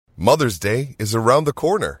Mother's Day is around the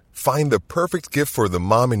corner. Find the perfect gift for the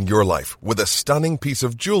mom in your life with a stunning piece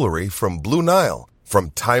of jewelry from Blue Nile.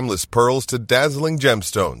 From timeless pearls to dazzling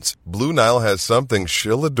gemstones, Blue Nile has something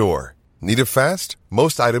she'll adore. Need it fast?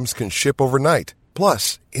 Most items can ship overnight.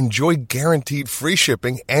 Plus, enjoy guaranteed free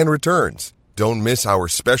shipping and returns. Don't miss our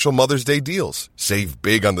special Mother's Day deals. Save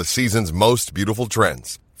big on the season's most beautiful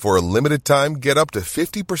trends. For a limited time, get up to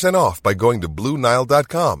 50% off by going to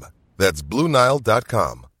BlueNile.com. That's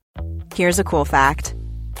BlueNile.com. Here's a cool fact.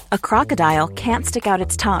 A crocodile can't stick out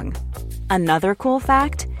its tongue. Another cool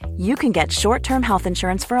fact, you can get short-term health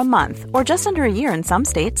insurance for a month or just under a year in some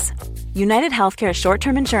states. United Healthcare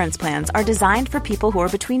short-term insurance plans are designed for people who are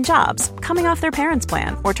between jobs, coming off their parents'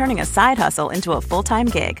 plan, or turning a side hustle into a full-time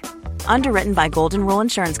gig. Underwritten by Golden Rule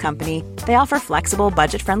Insurance Company, they offer flexible,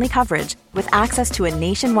 budget-friendly coverage with access to a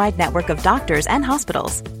nationwide network of doctors and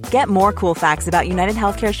hospitals. Get more cool facts about United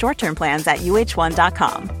Healthcare short-term plans at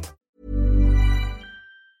uh1.com.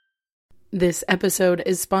 This episode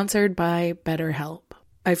is sponsored by BetterHelp.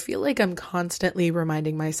 I feel like I'm constantly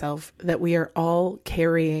reminding myself that we are all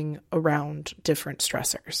carrying around different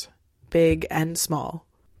stressors, big and small.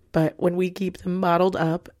 But when we keep them bottled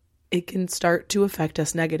up, it can start to affect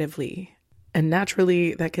us negatively. And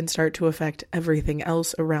naturally, that can start to affect everything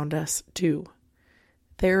else around us too.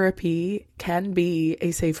 Therapy can be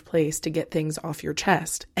a safe place to get things off your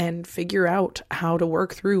chest and figure out how to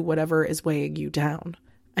work through whatever is weighing you down.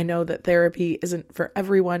 I know that therapy isn't for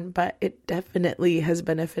everyone, but it definitely has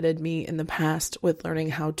benefited me in the past with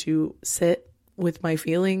learning how to sit with my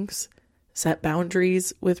feelings, set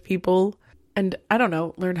boundaries with people, and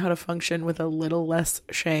learn how to function with a little less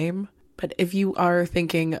shame. But if you are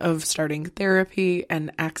thinking of starting therapy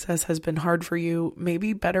and access has been hard for you,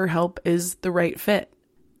 maybe BetterHelp is the right fit.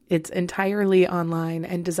 It's entirely online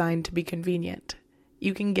and designed to be convenient.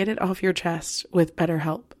 You can get it off your chest with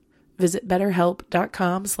BetterHelp. Visit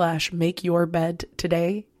BetterHelp.com/makeyourbed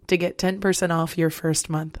today to get 10% off your first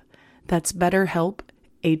month. That's BetterHelp,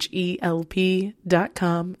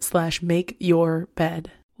 HELP.com/makeyourbed.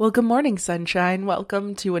 Well, good morning, sunshine.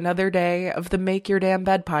 Welcome to another day of the Make Your Damn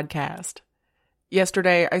Bed podcast.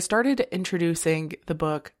 Yesterday, I started introducing the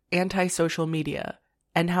book Anti-Social Media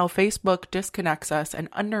and How Facebook Disconnects Us and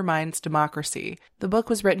Undermines Democracy. The book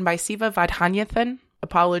was written by Siva Vaidhanathan.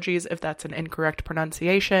 Apologies if that's an incorrect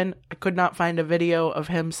pronunciation. I could not find a video of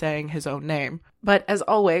him saying his own name. But as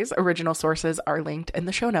always, original sources are linked in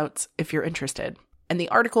the show notes if you're interested. And the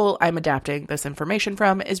article I'm adapting this information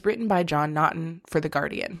from is written by John Naughton for The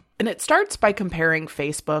Guardian. And it starts by comparing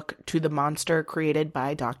Facebook to the monster created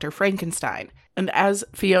by Dr. Frankenstein. And as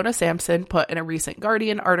Fiona Sampson put in a recent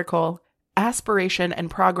Guardian article, aspiration and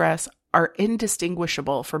progress are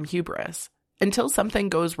indistinguishable from hubris. Until something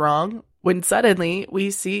goes wrong, when suddenly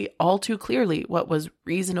we see all too clearly what was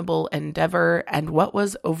reasonable endeavor and what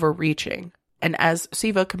was overreaching. And as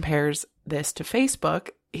Siva compares this to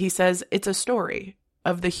Facebook, he says it's a story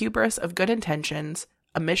of the hubris of good intentions,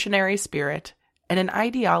 a missionary spirit, and an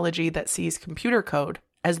ideology that sees computer code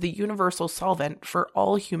as the universal solvent for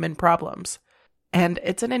all human problems. And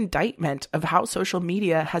it's an indictment of how social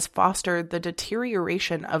media has fostered the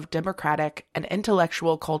deterioration of democratic and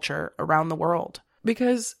intellectual culture around the world.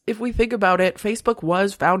 Because if we think about it, Facebook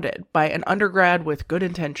was founded by an undergrad with good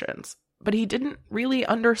intentions, but he didn't really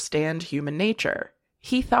understand human nature.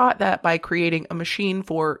 He thought that by creating a machine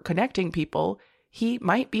for connecting people, he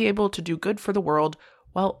might be able to do good for the world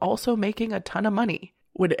while also making a ton of money.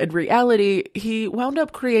 When in reality, he wound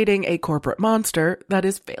up creating a corporate monster that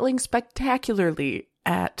is failing spectacularly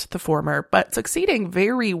at the former, but succeeding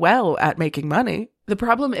very well at making money. The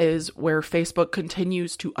problem is where Facebook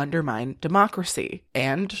continues to undermine democracy.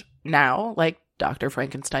 And now, like Dr.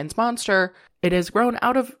 Frankenstein's monster, it has grown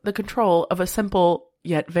out of the control of a simple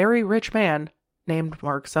yet very rich man named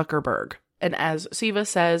Mark Zuckerberg. And as Siva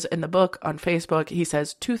says in the book on Facebook, he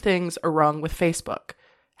says two things are wrong with Facebook: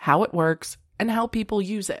 how it works and how people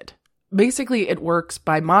use it. Basically, it works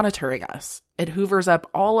by monitoring us. It hoovers up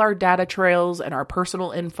all our data trails and our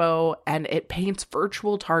personal info, and it paints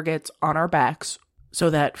virtual targets on our backs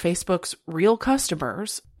so that Facebook's real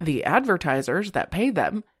customers, the advertisers that pay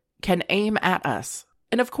them, can aim at us.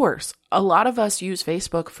 And of course, a lot of us use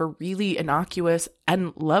Facebook for really innocuous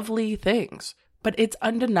and lovely things, but it's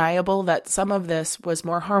undeniable that some of this was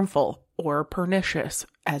more harmful or pernicious,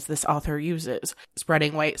 as this author uses,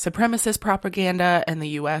 spreading white supremacist propaganda in the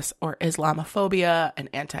US or Islamophobia and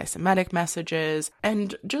anti-Semitic messages,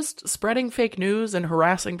 and just spreading fake news and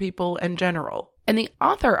harassing people in general. And the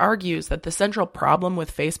author argues that the central problem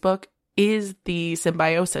with Facebook is the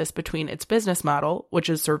symbiosis between its business model, which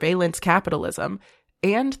is surveillance capitalism,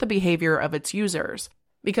 and the behavior of its users.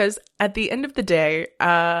 Because at the end of the day,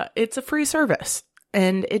 it's a free service.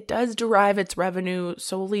 And it does derive its revenue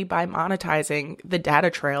solely by monetizing the data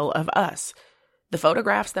trail of us. The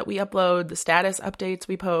photographs that we upload, the status updates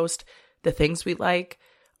we post, the things we like,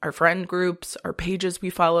 our friend groups, our pages we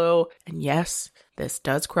follow. And yes, this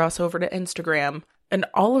does cross over to Instagram. And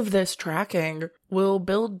all of this tracking will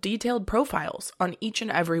build detailed profiles on each and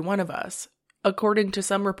every one of us, according to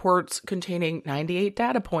some reports containing 98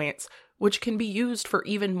 data points, which can be used for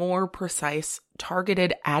even more precise,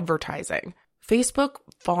 targeted advertising. Facebook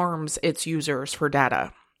farms its users for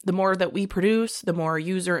data. The more that we produce, the more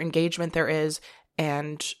user engagement there is,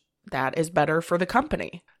 and that is better for the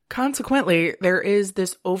company. Consequently, there is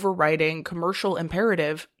this overriding commercial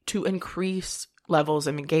imperative to increase levels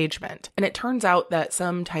of engagement. And it turns out that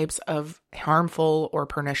some types of harmful or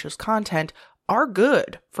pernicious content are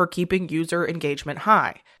good for keeping user engagement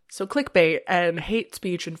high. So clickbait and hate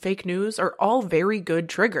speech and fake news are all very good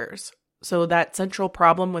triggers. So that central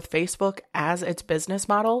problem with Facebook as its business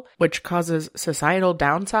model, which causes societal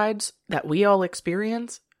downsides that we all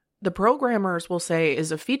experience, the programmers will say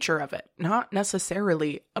is a feature of it, not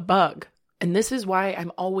necessarily a bug. And this is why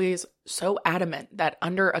I'm always so adamant that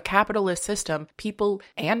under a capitalist system, people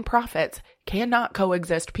and profits cannot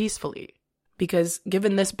coexist peacefully. Because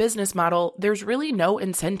given this business model, there's really no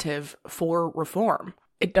incentive for reform.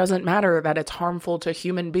 It doesn't matter that it's harmful to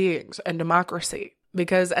human beings and democracy.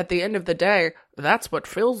 Because at the end of the day, that's what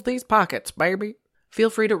fills these pockets, baby. Feel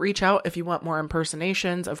free to reach out if you want more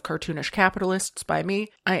impersonations of cartoonish capitalists by me.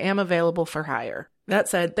 I am available for hire. That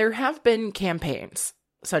said, there have been campaigns,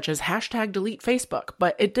 such as #DeleteFacebook,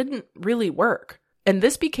 but it didn't really work. And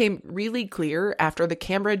this became really clear after the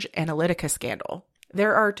Cambridge Analytica scandal.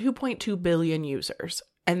 There are 2.2 billion users,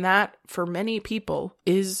 and that, for many people,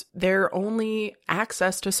 is their only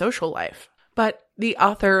access to social life. But the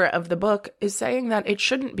author of the book is saying that it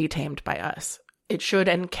shouldn't be tamed by us. It should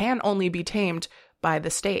and can only be tamed by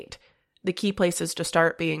the state. The key places to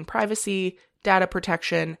start being privacy, data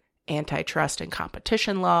protection, antitrust and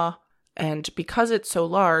competition law. And because it's so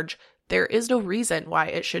large, there is no reason why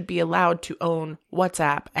it should be allowed to own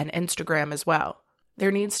WhatsApp and Instagram as well.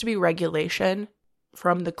 There needs to be regulation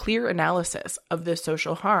from the clear analysis of the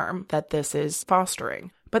social harm that this is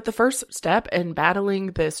fostering. But the first step in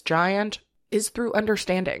battling this giant is through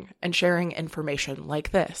understanding and sharing information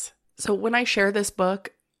like this. So when I share this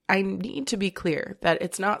book, I need to be clear that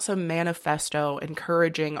it's not some manifesto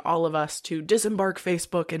encouraging all of us to disembark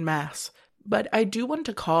Facebook en masse. But I do want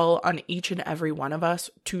to call on each and every one of us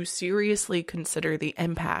to seriously consider the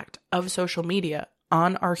impact of social media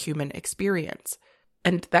on our human experience.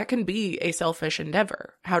 And that can be a selfish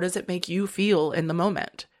endeavor. How does it make you feel in the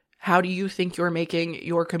moment? How do you think you're making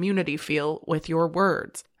your community feel with your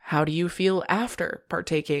words? How do you feel after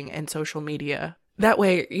partaking in social media? That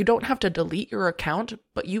way, you don't have to delete your account,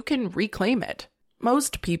 but you can reclaim it.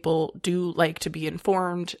 Most people do like to be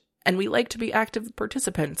informed, and we like to be active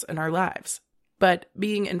participants in our lives. But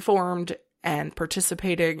being informed and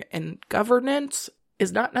participating in governance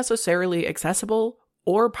is not necessarily accessible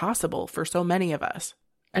or possible for so many of us.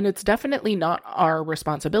 And it's definitely not our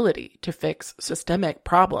responsibility to fix systemic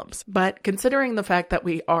problems. But considering the fact that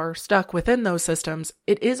we are stuck within those systems,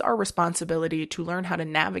 it is our responsibility to learn how to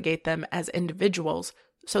navigate them as individuals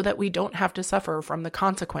so that we don't have to suffer from the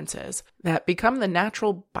consequences that become the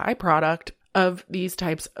natural byproduct of these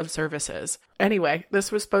types of services. Anyway,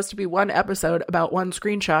 this was supposed to be one episode about one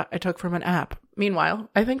screenshot I took from an app. Meanwhile,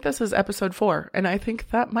 I think this is episode 4, and I think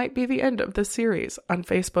that might be the end of this series on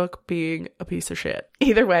Facebook being a piece of shit.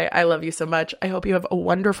 Either way, I love you so much. I hope you have a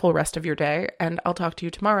wonderful rest of your day, and I'll talk to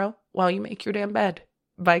you tomorrow while you make your damn bed.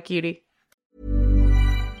 Bye, cutie.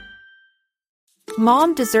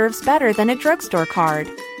 Mom deserves better than a drugstore card.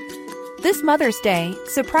 This Mother's Day,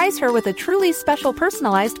 surprise her with a truly special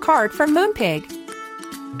personalized card from Moonpig.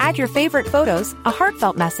 Add your favorite photos, a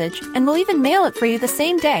heartfelt message, and we'll even mail it for you the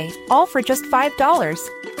same day, all for just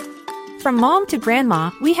 $5. From mom to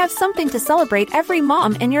grandma, we have something to celebrate every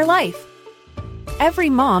mom in your life. Every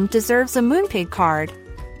mom deserves a Moonpig card.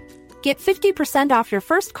 Get 50% off your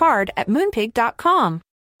first card at moonpig.com.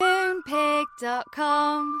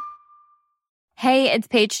 Moonpig.com. Hey, it's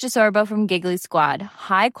Paige DeSorbo from Giggly Squad.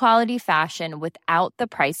 High quality fashion without the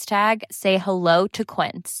price tag. Say hello to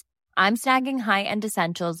Quince. I'm snagging high-end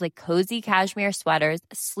essentials like cozy cashmere sweaters,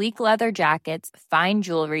 sleek leather jackets, fine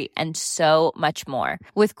jewelry, and so much more.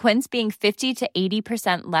 With Quince being 50 to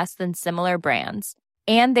 80% less than similar brands.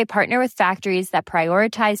 And they partner with factories that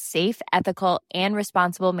prioritize safe, ethical, and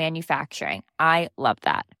responsible manufacturing. I love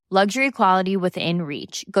that. Luxury quality within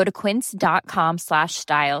reach. Go to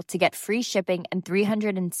quince.com/style to get free shipping and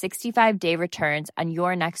 365-day returns on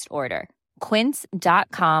your next order.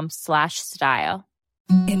 Quince.com/style.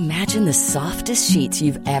 Imagine the softest sheets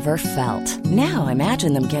you've ever felt. Now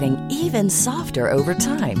imagine them getting even softer over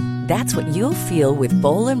time. That's what you'll feel with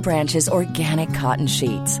Boll & Branch's organic cotton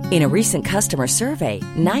sheets. In a recent customer survey,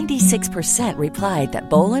 96% replied that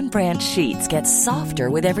Boll & Branch sheets get softer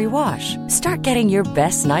with every wash. Start getting your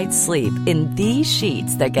best night's sleep in these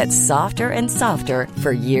sheets that get softer and softer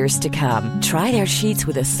for years to come. Try their sheets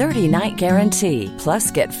with a 30-night guarantee. Plus,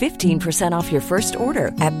 get 15% off your first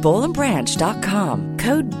order at bollandbranch.com.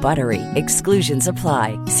 Code BUTTERY. Exclusions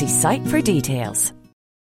apply. See site for details.